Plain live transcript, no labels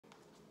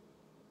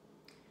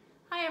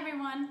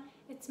everyone,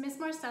 it's Miss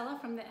Marcela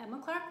from the Emma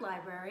Clark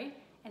Library,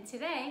 and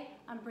today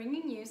I'm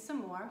bringing you some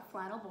more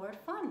flannel board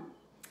fun.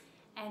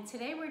 And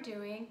today we're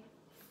doing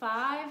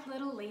 5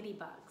 little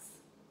ladybugs.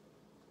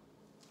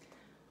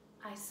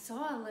 I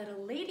saw a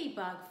little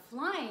ladybug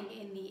flying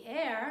in the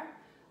air,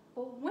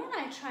 but when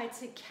I tried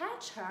to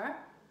catch her,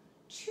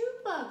 2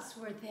 bugs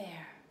were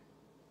there.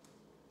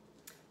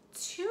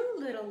 2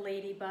 little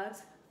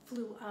ladybugs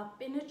flew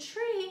up in a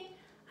tree.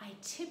 I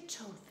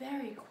tiptoed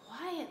very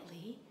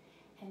quietly,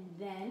 and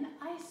then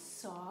I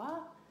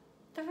saw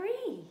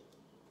 3.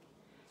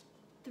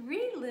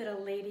 3 little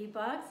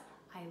ladybugs.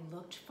 I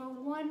looked for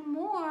one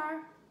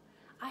more.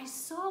 I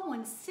saw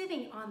one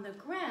sitting on the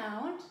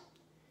ground,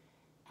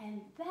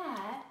 and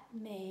that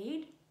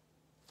made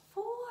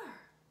 4.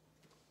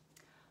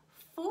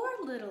 4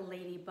 little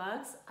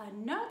ladybugs.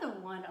 Another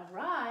one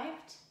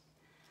arrived.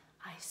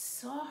 I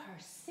saw her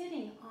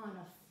sitting on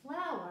a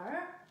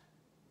flower,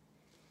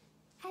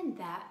 and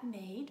that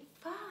made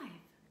 5.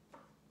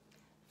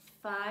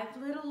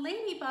 5 little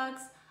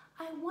ladybugs.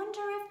 I wonder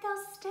if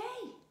they'll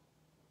stay.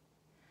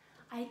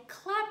 I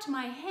clapped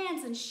my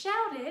hands and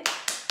shouted,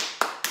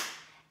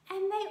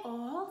 and they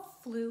all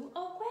flew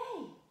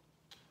away.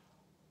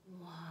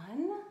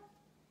 1,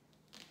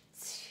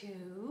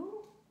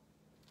 2,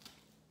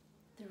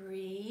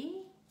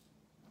 3,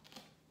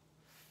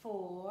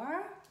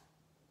 4,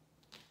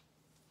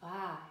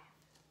 5.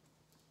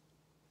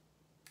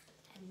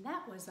 And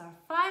that was our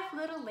 5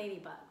 little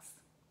ladybugs.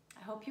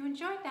 I hope you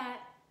enjoyed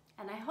that,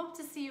 and I hope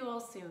to see you all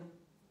soon.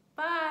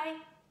 Bye!